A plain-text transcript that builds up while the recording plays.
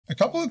A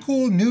couple of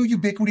cool new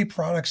Ubiquiti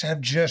products have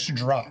just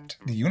dropped: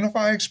 the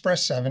UniFi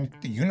Express 7,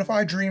 the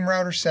UniFi Dream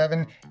Router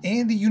 7,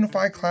 and the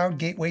UniFi Cloud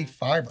Gateway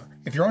Fiber.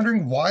 If you're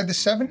wondering why the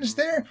 7 is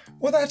there,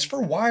 well, that's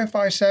for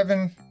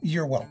WiFi7.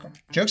 You're welcome.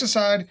 Jokes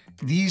aside,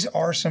 these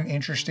are some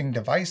interesting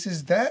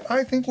devices that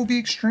I think will be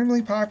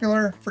extremely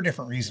popular for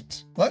different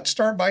reasons. Let's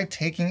start by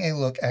taking a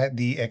look at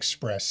the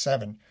Express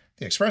 7.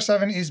 The Express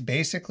 7 is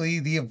basically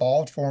the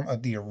evolved form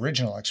of the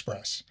original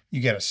Express.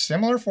 You get a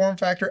similar form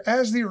factor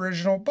as the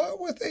original, but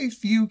with a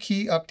few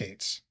key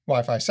updates: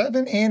 Wi-Fi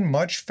 7 and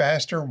much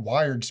faster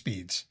wired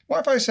speeds.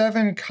 Wi-Fi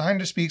 7 kind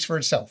of speaks for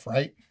itself,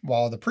 right?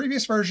 While the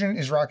previous version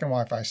is rocking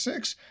Wi-Fi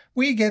 6,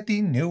 we get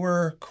the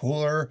newer,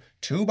 cooler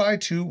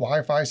 2x2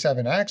 Wi-Fi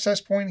 7 access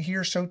point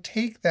here, so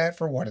take that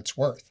for what it's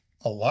worth.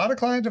 A lot of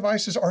client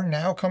devices are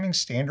now coming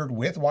standard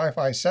with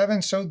Wi-Fi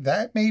 7, so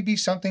that may be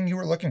something you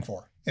were looking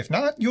for. If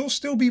not, you'll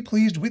still be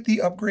pleased with the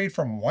upgrade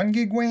from 1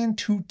 gig WAN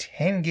to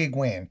 10 gig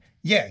WAN.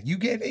 Yeah, you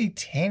get a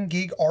 10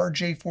 gig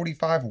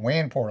RJ45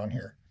 WAN port on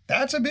here.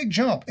 That's a big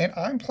jump, and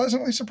I'm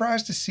pleasantly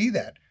surprised to see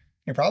that.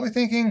 You're probably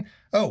thinking,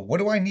 oh, what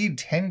do I need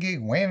 10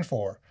 gig WAN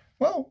for?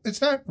 Well,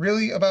 it's not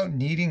really about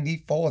needing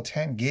the full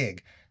 10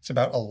 gig. It's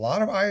about a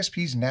lot of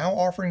ISPs now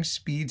offering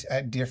speeds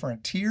at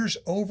different tiers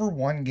over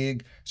 1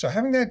 gig, so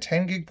having that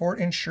 10 gig port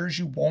ensures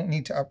you won't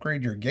need to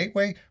upgrade your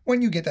gateway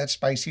when you get that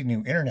spicy new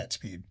internet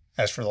speed.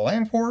 As for the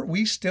LAN port,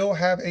 we still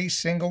have a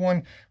single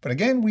one, but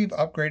again, we've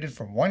upgraded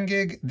from 1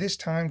 gig, this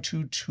time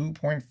to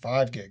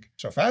 2.5 gig.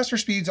 So faster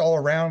speeds all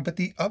around, but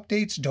the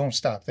updates don't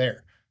stop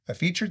there. A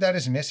feature that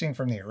is missing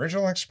from the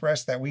original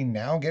Express that we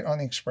now get on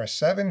the Express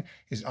 7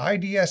 is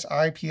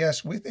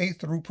IDS/IPS with a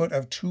throughput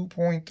of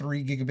 2.3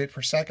 gigabit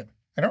per second.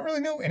 I don't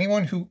really know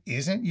anyone who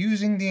isn't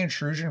using the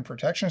intrusion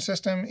protection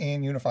system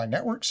in UniFi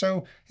network,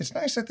 so it's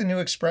nice that the new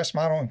Express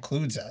model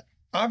includes that.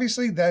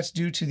 Obviously, that's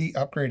due to the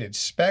upgraded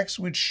specs,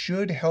 which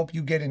should help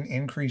you get an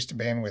increased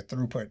bandwidth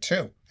throughput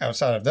too.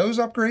 Outside of those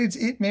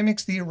upgrades, it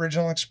mimics the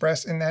original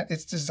Express in that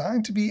it's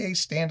designed to be a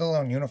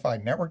standalone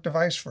unified network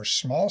device for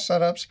small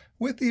setups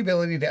with the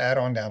ability to add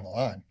on down the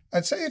line.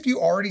 I'd say if you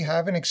already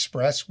have an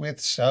Express with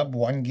sub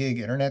 1 gig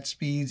internet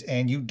speeds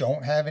and you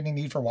don't have any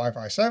need for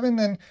Wi-Fi 7,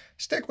 then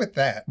stick with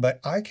that. But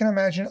I can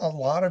imagine a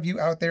lot of you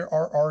out there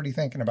are already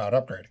thinking about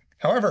upgrading.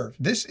 However,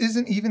 this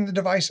isn't even the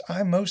device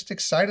I'm most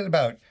excited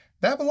about.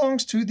 That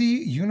belongs to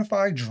the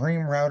UniFi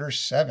Dream Router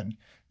 7.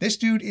 This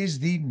dude is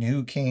the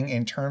new king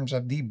in terms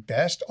of the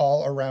best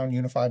all-around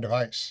UniFi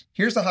device.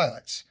 Here's the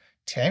highlights: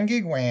 10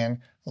 gig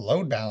WAN,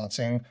 load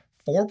balancing,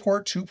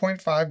 4-port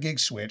 2.5 gig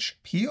switch,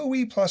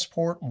 PoE plus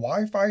port,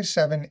 Wi-Fi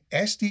 7,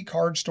 SD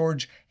card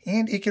storage,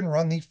 and it can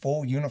run the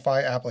full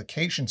UniFi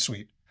application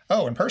suite.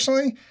 Oh, and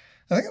personally,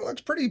 I think it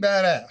looks pretty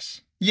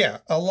badass. Yeah,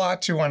 a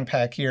lot to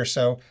unpack here,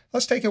 so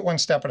let's take it one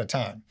step at a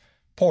time.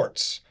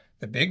 Ports.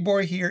 The big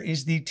boy here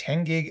is the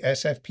 10 gig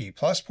SFP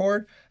Plus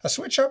port, a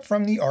switch up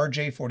from the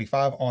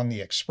RJ45 on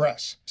the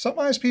Express. Some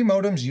ISP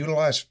modems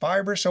utilize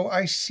fiber, so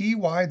I see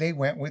why they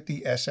went with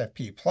the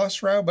SFP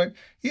Plus route, but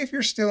if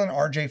you're still an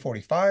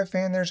RJ45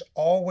 fan, there's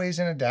always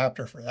an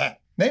adapter for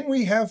that. Then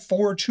we have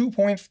 4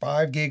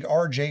 2.5 gig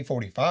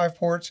RJ45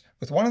 ports,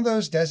 with one of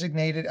those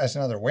designated as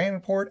another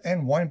WAN port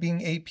and one being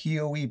a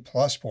PoE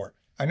Plus port.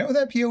 I know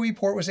that PoE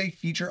port was a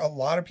feature a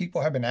lot of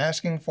people have been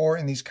asking for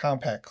in these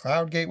compact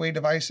cloud gateway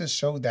devices,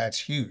 so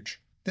that's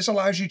huge. This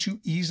allows you to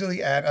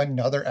easily add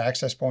another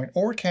access point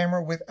or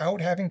camera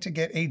without having to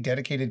get a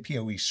dedicated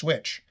PoE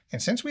switch.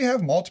 And since we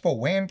have multiple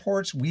WAN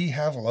ports, we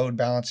have load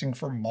balancing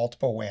for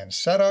multiple WAN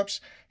setups,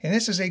 and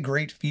this is a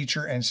great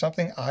feature and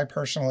something I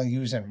personally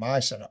use in my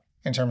setup.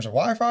 In terms of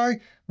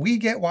Wi-Fi, we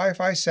get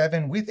Wi-Fi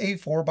 7 with a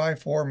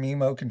 4x4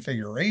 MIMO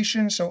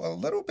configuration, so a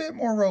little bit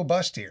more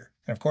robust here.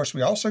 And of course,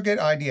 we also get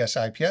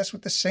IDS/IPS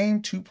with the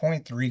same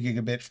 2.3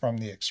 gigabit from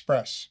the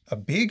Express. A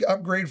big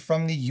upgrade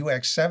from the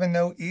UX7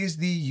 though is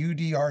the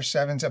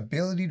UDR7's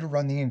ability to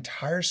run the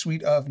entire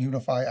suite of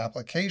UniFi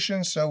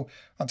applications. So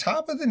on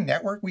top of the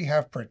network, we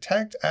have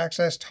Protect,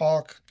 Access,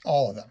 Talk,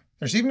 all of them.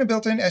 There's even a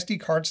built-in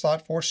SD card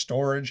slot for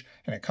storage,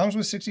 and it comes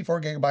with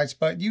 64 gigabytes,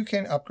 but you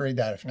can upgrade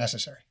that if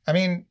necessary. I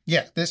mean,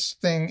 yeah, this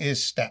thing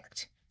is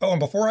stacked. Oh, and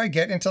before I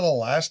get into the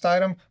last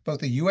item,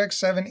 both the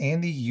UX7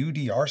 and the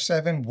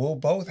UDR7 will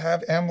both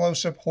have MLO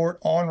support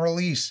on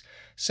release.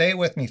 Say it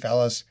with me,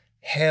 fellas.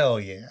 Hell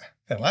yeah.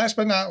 And last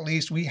but not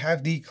least, we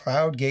have the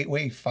Cloud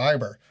Gateway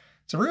Fiber.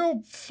 It's a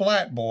real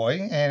flat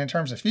boy, and in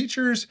terms of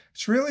features,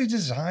 it's really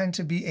designed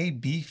to be a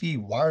beefy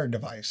wired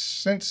device,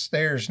 since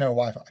there's no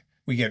Wi-Fi.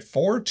 We get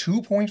 4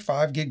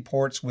 2.5 gig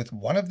ports, with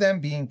one of them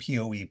being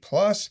PoE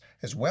Plus,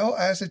 as well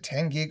as a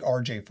 10 gig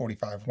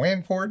RJ45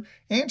 WAN port,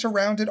 and to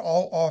round it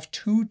all off,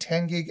 2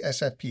 10 gig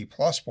SFP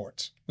Plus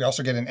ports. We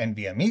also get an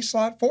NVMe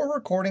slot for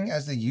recording,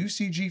 as the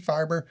UCG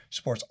fiber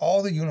supports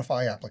all the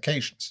UniFi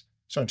applications.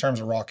 So in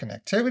terms of raw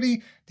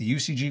connectivity, the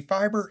UCG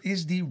fiber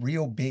is the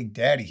real big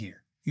daddy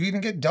here. You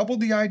even get double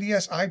the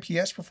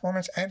IDS/IPS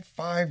performance at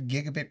 5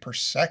 gigabit per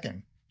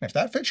second. And if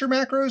that fits your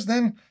macros,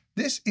 then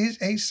this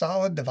is a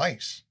solid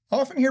device. I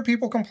often hear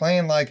people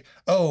complain like,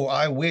 oh,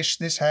 I wish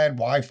this had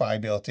Wi-Fi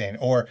built in,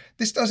 or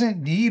this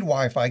doesn't need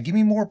Wi-Fi, give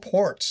me more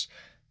ports.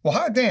 Well,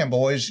 hot damn,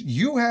 boys,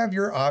 you have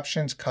your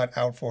options cut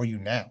out for you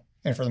now.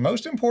 And for the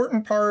most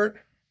important part,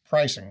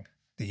 pricing.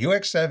 The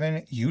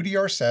UX7,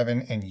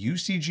 UDR7, and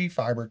UCG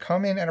fiber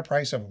come in at a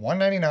price of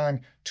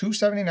 $199,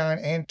 $279,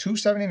 and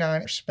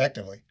 $279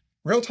 respectively.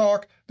 Real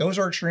talk, those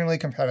are extremely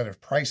competitive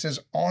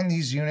prices on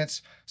these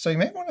units, so you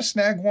may want to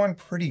snag one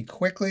pretty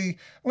quickly.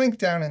 Link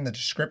down in the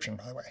description,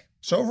 by the way.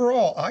 So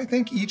overall, I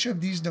think each of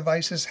these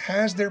devices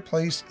has their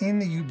place in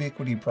the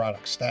Ubiquiti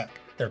product stack.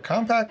 They're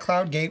compact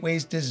cloud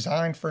gateways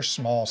designed for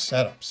small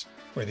setups,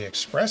 where the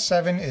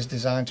UX7 is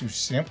designed to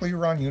simply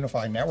run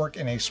UniFi network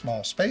in a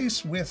small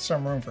space with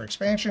some room for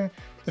expansion.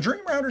 The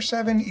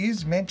WiFi7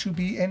 is meant to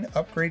be an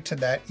upgrade to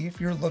that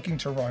if you're looking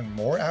to run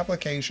more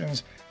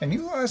applications and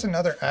utilize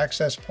another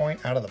access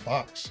point out of the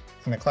box.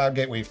 And the Cloud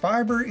Gateway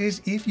Fiber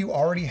is if you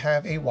already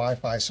have a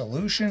Wi-Fi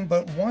solution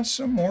but want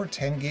some more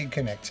 10 gig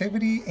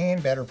connectivity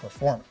and better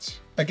performance.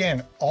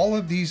 Again, all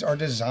of these are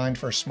designed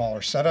for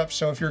smaller setups,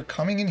 so if you're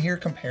coming in here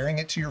comparing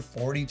it to your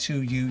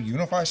 42U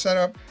UniFi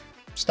setup,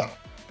 stop.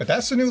 But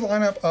that's the new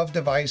lineup of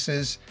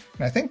devices,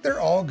 and I think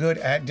they're all good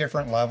at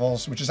different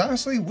levels, which is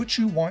honestly what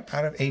you want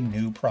out of a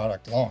new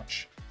product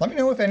launch. Let me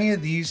know if any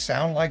of these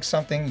sound like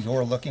something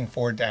you're looking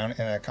for down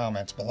in the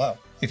comments below.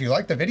 If you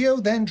liked the video,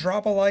 then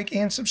drop a like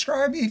and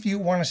subscribe if you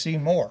want to see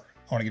more.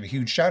 I want to give a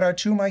huge shout out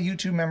to my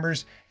YouTube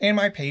members and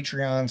my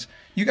Patreons.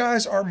 You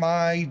guys are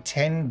my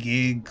 10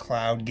 gig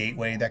cloud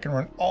gateway that can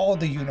run all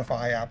the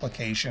UniFi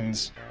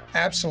applications.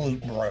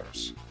 Absolute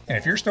bros. And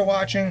if you're still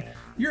watching,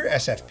 you're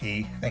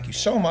SFP. Thank you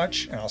so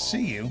much, and I'll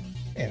see you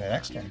in the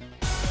next one.